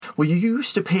well, you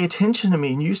used to pay attention to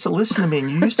me, and you used to listen to me, and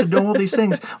you used to know all these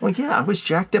things. Well, yeah, I was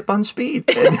jacked up on speed.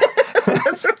 And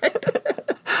That's right.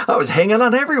 I was hanging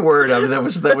on every word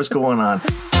that was going on.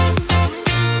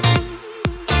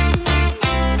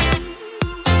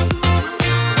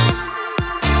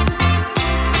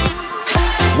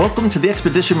 Welcome to the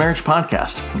Expedition Marriage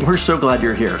Podcast. We're so glad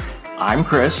you're here. I'm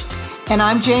Chris. And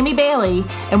I'm Jamie Bailey,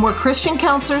 and we're Christian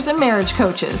counselors and marriage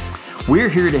coaches. We're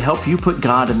here to help you put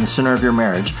God in the center of your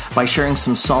marriage by sharing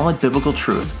some solid biblical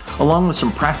truth, along with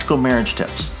some practical marriage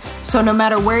tips. So no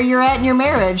matter where you're at in your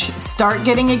marriage, start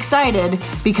getting excited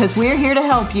because we're here to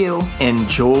help you.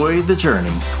 Enjoy the journey.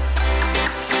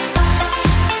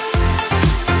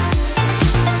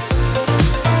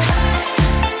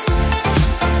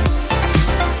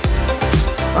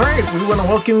 All right, we want to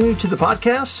welcome you to the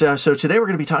podcast. So today we're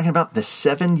going to be talking about the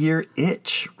 7-year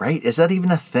itch, right? Is that even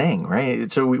a thing,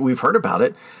 right? So we've heard about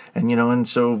it, and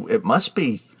so it must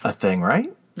be a thing,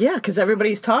 right? Yeah, because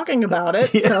everybody's talking about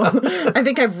it. Yeah. So I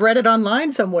think I've read it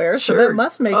online somewhere, so that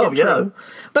must make it true. Yeah.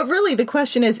 But really, the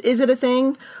question is it a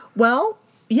thing? Well,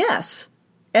 yes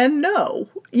and no.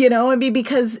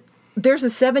 Because there's a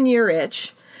 7-year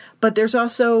itch, but there's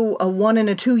also a 1 and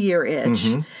a 2 year itch.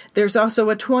 Mm-hmm. There's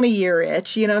also a 20-year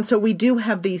itch, and so we do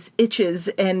have these itches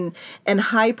and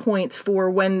high points for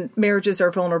when marriages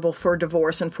are vulnerable for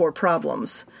divorce and for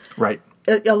problems. Right.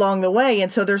 Along the way.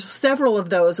 And so there's several of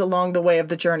those along the way of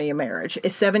the journey of marriage.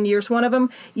 Is 7 years one of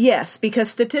them? Yes, because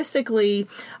statistically,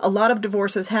 a lot of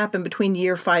divorces happen between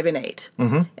year 5 and 8.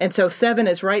 Mm-hmm. And so 7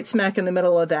 is right smack in the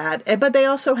middle of that. But they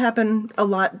also happen a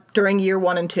lot during year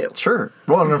 1 and 2. Sure.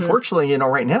 Well, and unfortunately,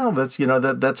 right now,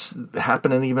 that's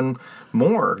happening even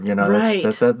more. Right.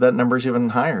 That number's even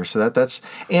higher. So that's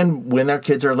and when our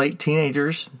kids are late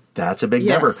teenagers, that's a big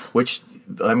number, which,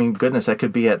 goodness, that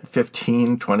could be at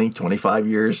 15, 20, 25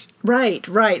 years.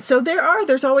 Right. So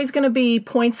there's always going to be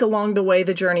points along the way,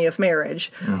 the journey of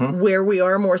marriage, mm-hmm. where we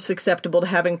are more susceptible to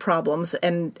having problems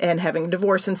and having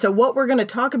divorce. And so what we're going to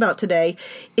talk about today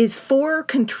is 4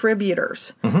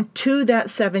 contributors mm-hmm. to that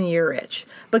 7-year itch.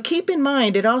 But keep in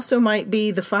mind, it also might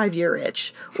be the 5-year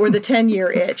itch or the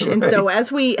 10-year itch. And so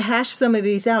as we hash some of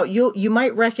these out, you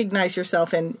might recognize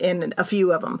yourself in a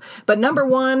few of them. But number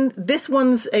one, this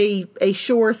one's a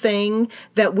sure thing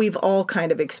that we've all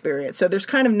kind of experienced. So there's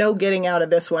kind of no getting out of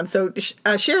this one. So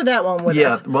share that one with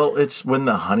us. Yeah, well, it's when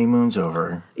the honeymoon's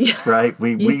over, right?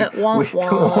 We know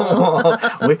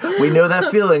that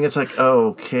feeling. It's like,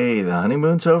 okay, the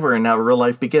honeymoon's over and now real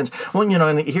life begins. Well,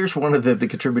 and here's one of the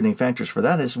contributing factors for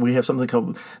that is we have something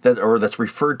called that's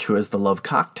referred to as the love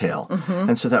cocktail. Mm-hmm.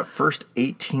 And so that first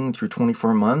 18 through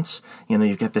 24 months,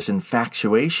 you've got this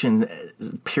infatuation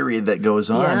period that goes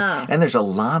on. Yeah. And there's a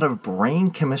lot of brain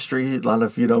chemistry, a lot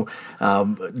of,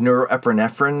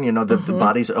 neuroepinephrine, the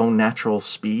body's own natural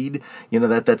speed,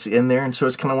 that's in there. And so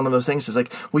it's kind of one of those things. It's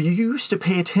like, well, you used to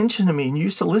pay attention to me, and you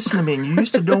used to listen to me, and you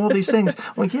used to know all these things.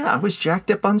 Well, yeah, I was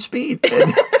jacked up on speed.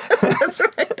 And that's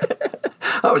right.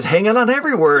 I was hanging on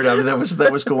every word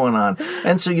that was going on.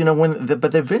 And so,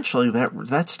 but eventually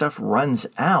that stuff runs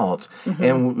out, mm-hmm.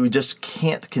 and we just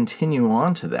can't continue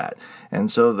on to that. And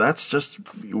so that's just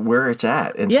where it's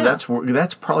at. And so that's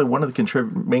probably one of the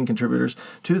main contributors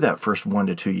to that first 1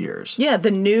 to 2 years. Yeah,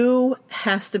 the new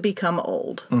has to become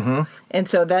old. Mm-hmm. And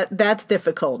so that's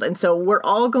difficult. And so we're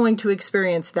all going to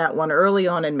experience that one early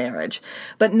on in marriage.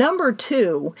 But number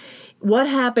 2, what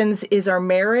happens is our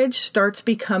marriage starts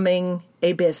becoming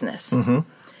a business. Mm-hmm.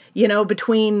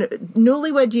 Between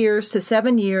newlywed years to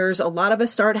 7 years, a lot of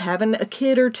us start having a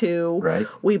kid or two. Right.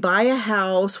 We buy a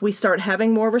house. We start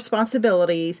having more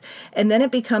responsibilities. And then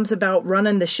it becomes about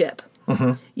running the ship.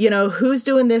 Mm-hmm. Who's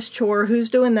doing this chore? Who's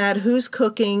doing that? Who's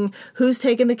cooking? Who's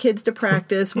taking the kids to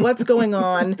practice? What's going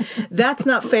on? That's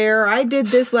not fair. I did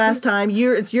this last time.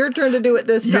 It's your turn to do it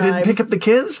this time. You didn't pick up the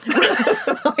kids?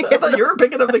 I thought you were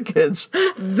picking up the kids.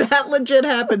 That legit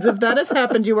happens. If that has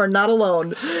happened, you are not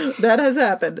alone. That has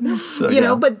happened.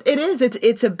 So, but it is.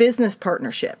 It's a business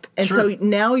partnership. And so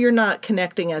now you're not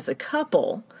connecting as a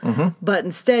couple, mm-hmm. but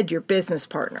instead you're business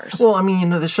partners. Well,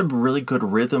 there's some really good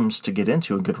rhythms to get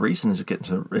into and good reasons to get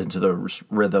into those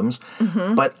rhythms.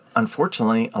 Mm-hmm. But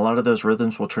unfortunately, a lot of those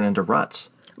rhythms will turn into ruts.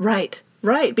 Right,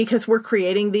 because we're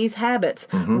creating these habits.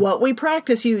 Mm-hmm. What we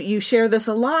practice, you share this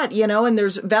a lot, and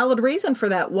there's valid reason for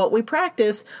that. What we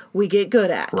practice, we get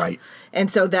good at. Right. And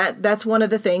so that's one of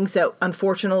the things that,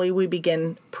 unfortunately, we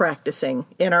begin practicing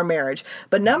in our marriage.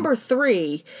 But number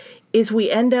 3 is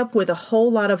we end up with a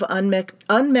whole lot of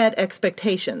unmet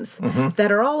expectations mm-hmm.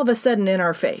 that are all of a sudden in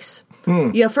our face.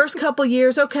 First couple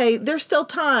years, okay, there's still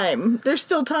time. There's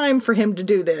still time for him to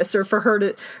do this or for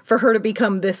her to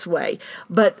become this way.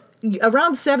 But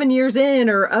around 7 years in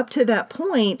or up to that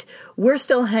point, we're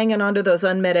still hanging on to those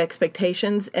unmet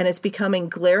expectations, and it's becoming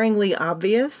glaringly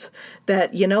obvious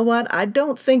that, you know what, I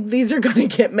don't think these are going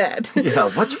to get met. Yeah,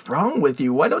 what's wrong with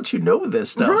you? Why don't you know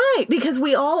this now? Right, because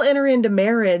we all enter into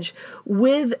marriage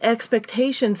with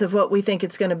expectations of what we think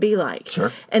it's going to be like.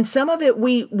 Sure. And some of it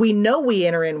we know we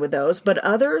enter in with those, but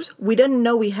others we didn't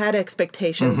know we had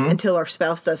expectations until our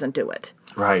spouse doesn't do it.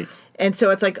 Right. And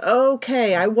so it's like,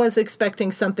 okay, I was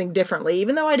expecting something differently,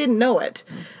 even though I didn't know it.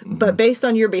 But based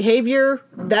on your behavior,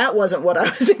 that wasn't what I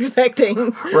was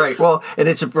expecting. Right. Well, and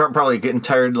it's probably an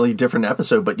entirely different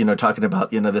episode, but, talking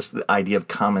about, this idea of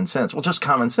common sense. Well, just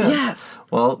common sense. Yes.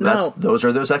 Well, those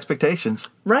are those expectations.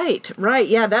 Right.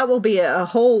 Yeah, that will be a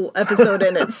whole episode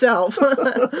in itself.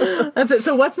 That's it.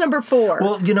 So what's number 4?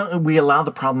 Well, we allow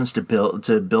the problems to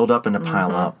build up and to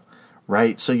pile up.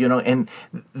 Right. So, and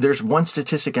there's one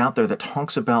statistic out there that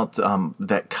talks about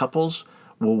that couples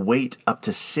will wait up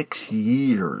to 6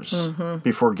 years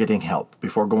before getting help,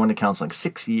 before going to counseling.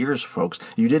 6 years, folks.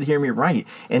 You did hear me right.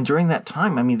 And during that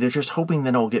time, they're just hoping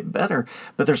that it'll get better.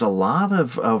 But there's a lot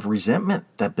of resentment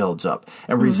that builds up.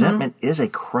 And resentment is a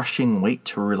crushing weight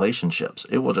to relationships.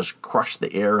 It will just crush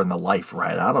the air and the life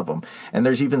right out of them. And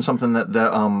there's even something that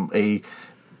a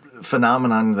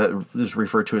phenomenon that is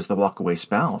referred to as the walk-away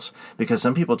spouse, because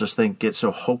some people just get so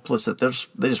hopeless that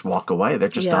they just walk away. They're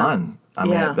just done.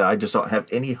 I just don't have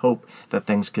any hope that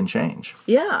things can change.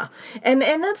 Yeah. And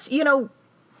that's,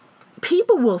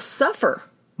 people will suffer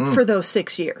for those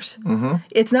 6 years.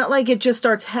 It's not like it just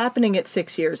starts happening at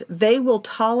 6 years. They will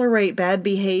tolerate bad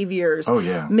behaviors,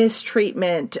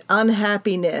 mistreatment,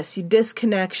 unhappiness,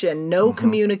 disconnection, no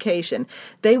communication.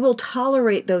 They will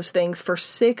tolerate those things for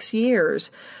 6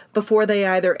 years before they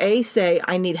either A, say,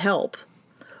 I need help,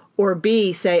 or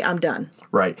B, say, I'm done.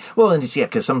 Right. Well, and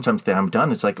because sometimes I'm done.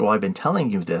 It's like, well, I've been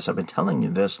telling you this. And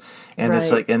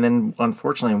it's like, and then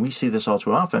unfortunately, and we see this all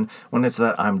too often, when it's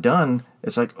that I'm done,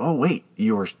 it's like, oh, wait,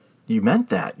 you meant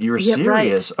that. You were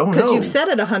serious. Right. Oh, no. Because you've said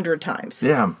it 100 times.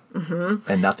 Yeah.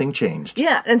 And nothing changed.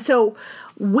 Yeah. And so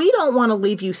we don't want to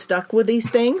leave you stuck with these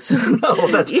things. No,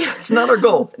 it's not our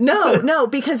goal. No,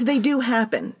 because they do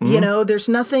happen. There's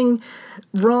nothing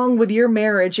wrong with your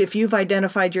marriage if you've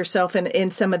identified yourself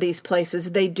in some of these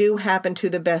places. They do happen to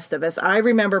the best of us. I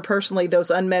remember personally those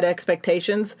unmet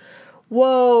expectations.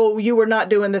 Whoa, you were not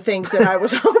doing the things that I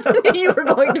was hoping you were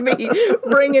going to be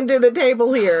bringing to the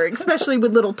table here, especially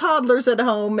with little toddlers at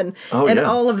home and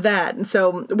all of that. And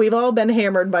so we've all been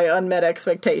hammered by unmet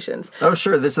expectations. Oh,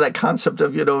 sure. There's that concept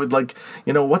of,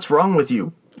 what's wrong with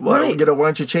you? Why, right. Why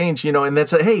don't you change? And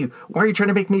that's hey, why are you trying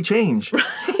to make me change?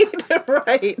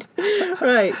 Right.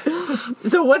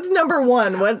 So what's number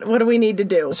 1? What do we need to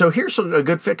do? So here's a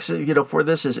good fix, for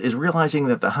this is realizing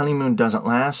that the honeymoon doesn't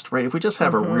last, right? If we just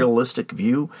have a realistic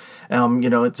view,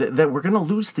 it's that we're going to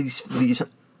lose these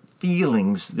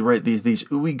feelings, right? These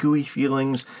ooey gooey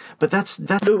feelings, but that's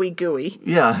ooey gooey.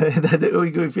 Yeah, the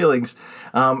ooey gooey feelings.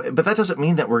 But that doesn't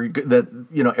mean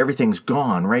that everything's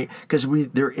gone, right? Because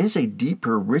there is a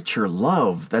deeper, richer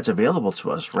love that's available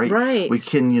to us, right? Right. We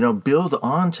can build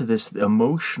onto this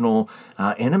emotional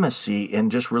intimacy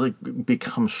and just really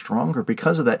become stronger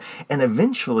because of that. And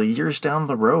eventually, years down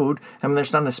the road,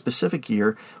 there's not a specific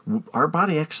year, our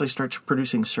body actually starts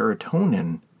producing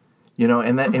serotonin.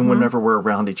 And whenever we're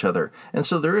around each other. And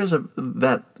so there is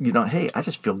hey, I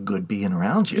just feel good being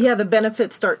around you. Yeah, the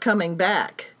benefits start coming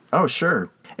back. Oh,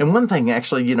 sure. And one thing,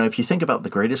 actually, if you think about the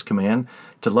greatest command,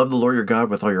 to love the Lord your God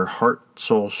with all your heart,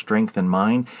 soul, strength, and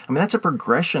mind, that's a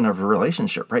progression of a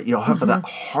relationship, right? You'll have that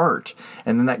heart,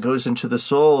 and then that goes into the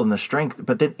soul and the strength,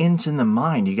 but then ends in the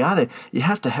mind. You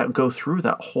have to go through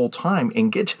that whole time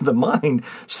and get to the mind,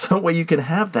 so that way you can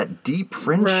have that deep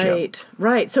friendship.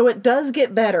 Right. So it does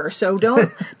get better. So don't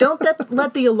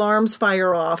let the alarms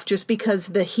fire off just because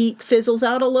the heat fizzles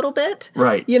out a little bit.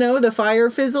 Right. The fire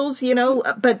fizzles,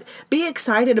 but be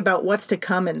excited about what's to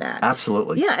come in that.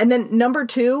 Absolutely. Yeah. And then number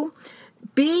 2,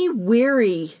 be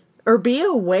weary or be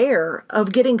aware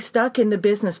of getting stuck in the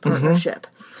business partnership.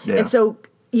 Yeah. And so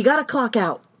you got to clock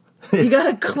out. You got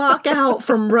to clock out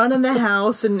from running the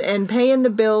house and paying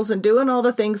the bills and doing all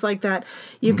the things like that.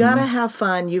 You've got to have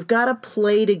fun. You've got to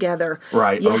play together.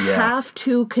 Right. You have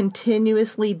to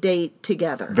continuously date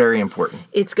together. Very important.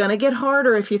 It's going to get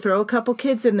harder if you throw a couple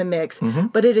kids in the mix,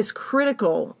 but it is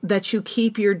critical that you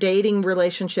keep your dating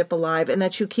relationship alive and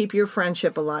that you keep your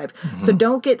friendship alive. So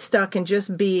don't get stuck in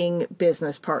just being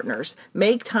business partners.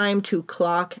 Make time to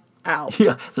clock out.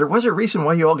 Yeah, there was a reason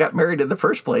why you all got married in the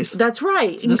first place. That's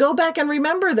right. Go back and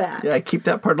remember that. Yeah, keep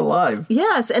that part alive.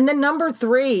 Yes, and then number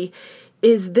 3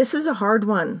 is this is a hard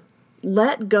one.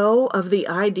 let go of the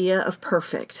idea of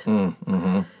perfect.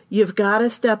 You've got to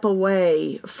step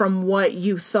away from what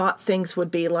you thought things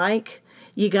would be like.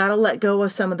 You got to let go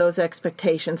of some of those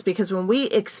expectations, because when we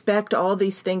expect all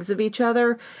these things of each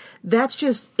other, that's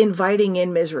just inviting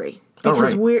in misery.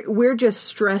 Because we're just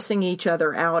stressing each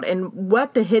other out. And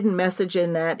what the hidden message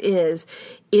in that is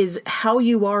how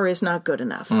you are is not good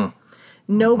enough.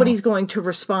 Nobody's going to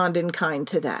respond in kind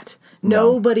to that.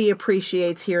 No. Nobody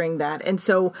appreciates hearing that. And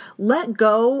so let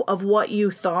go of what you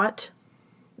thought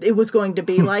it was going to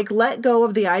be like. Let go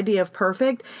of the idea of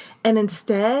perfect, and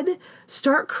instead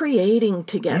start creating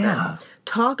together. Yeah.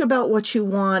 Talk about what you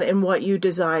want and what you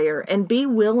desire, and be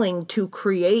willing to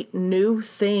create new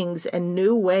things and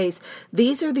new ways.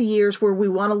 These are the years where we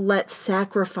want to let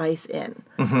sacrifice in.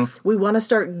 We want to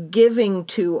start giving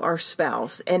to our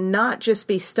spouse and not just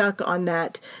be stuck on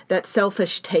that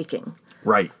selfish taking.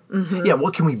 Right. Yeah,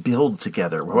 what can we build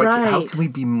together? How can we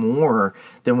be more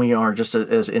than we are just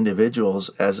as individuals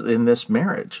as in this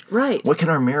marriage? Right. What can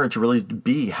our marriage really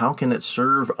be? How can it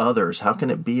serve others? How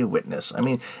can it be a witness? I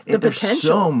mean, there's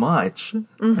so much.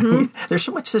 There's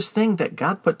so much this thing that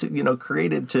God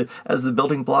created as the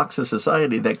building blocks of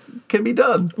society that can be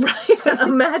done. Right.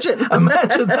 Imagine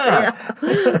that.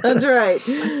 Yeah. That's right.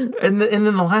 And then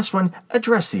the last one,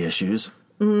 address the issues.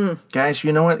 Guys,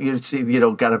 you know what?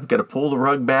 Gotta pull the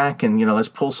rug back, and let's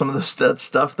pull some of the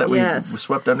stuff that we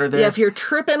swept under there. Yeah, if you're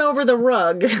tripping over the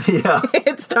rug,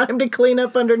 it's time to clean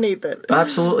up underneath it.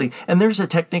 Absolutely. And there's a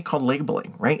technique called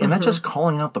labeling, right? And that's just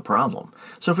calling out the problem.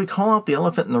 So if we call out the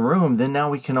elephant in the room, then now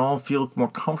we can all feel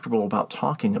more comfortable about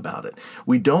talking about it.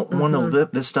 We don't want to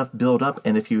let this stuff build up,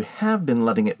 and if you have been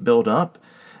letting it build up,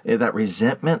 that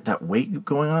resentment, that weight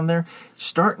going on there,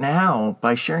 start now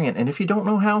by sharing it. And if you don't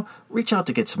know how, reach out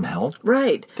to get some help.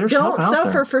 Right. There's help out Don't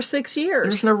suffer there. for 6 years.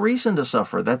 There's no reason to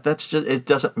suffer. That's just, it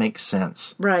doesn't make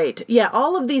sense. Right. Yeah,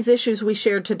 all of these issues we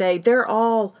shared today, they're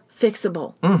all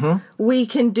fixable. We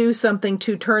can do something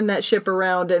to turn that ship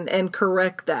around and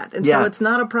correct that. And so it's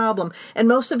not a problem. And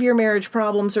most of your marriage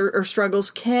problems or struggles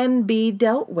can be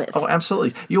dealt with. Oh,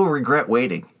 absolutely. You'll regret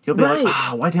waiting. You'll be like,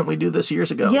 why didn't we do this years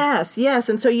ago? Yes.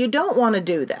 And so you don't want to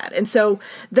do that. And so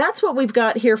that's what we've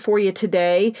got here for you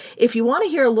today. If you want to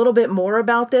hear a little bit more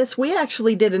about this, we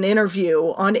actually did an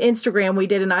interview on Instagram. We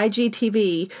did an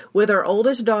IGTV with our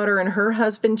oldest daughter and her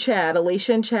husband, Chad,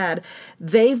 Alicia and Chad.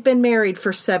 They've been married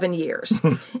for 7 years.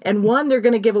 And they're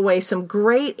going to give away some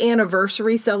great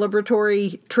anniversary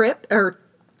celebratory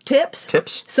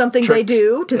tips, something tricks. They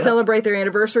do to celebrate their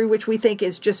anniversary, which we think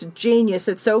is just genius.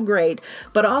 It's so great.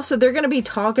 But also they're going to be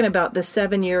talking about the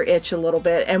 7-year itch a little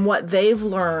bit and what they've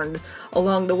learned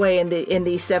along the way in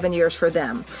these 7 years for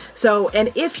them. So,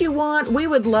 and if you want, we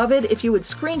would love it if you would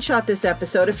screenshot this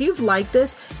episode. If you've liked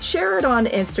this, share it on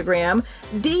Instagram,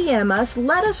 DM us,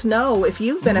 let us know if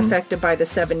you've been affected by the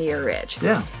 7-year itch.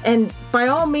 Yeah. And by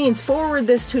all means, forward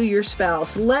this to your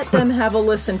spouse. Let them have a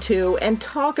listen to and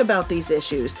talk about these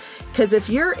issues. Because if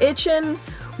you're itching,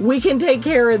 we can take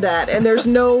care of that, and there's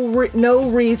no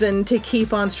reason to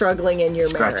keep on struggling in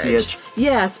your marriage. Scratch the itch.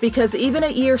 Yes, because even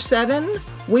at year 7,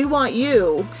 we want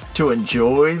you to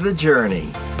enjoy the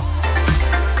journey.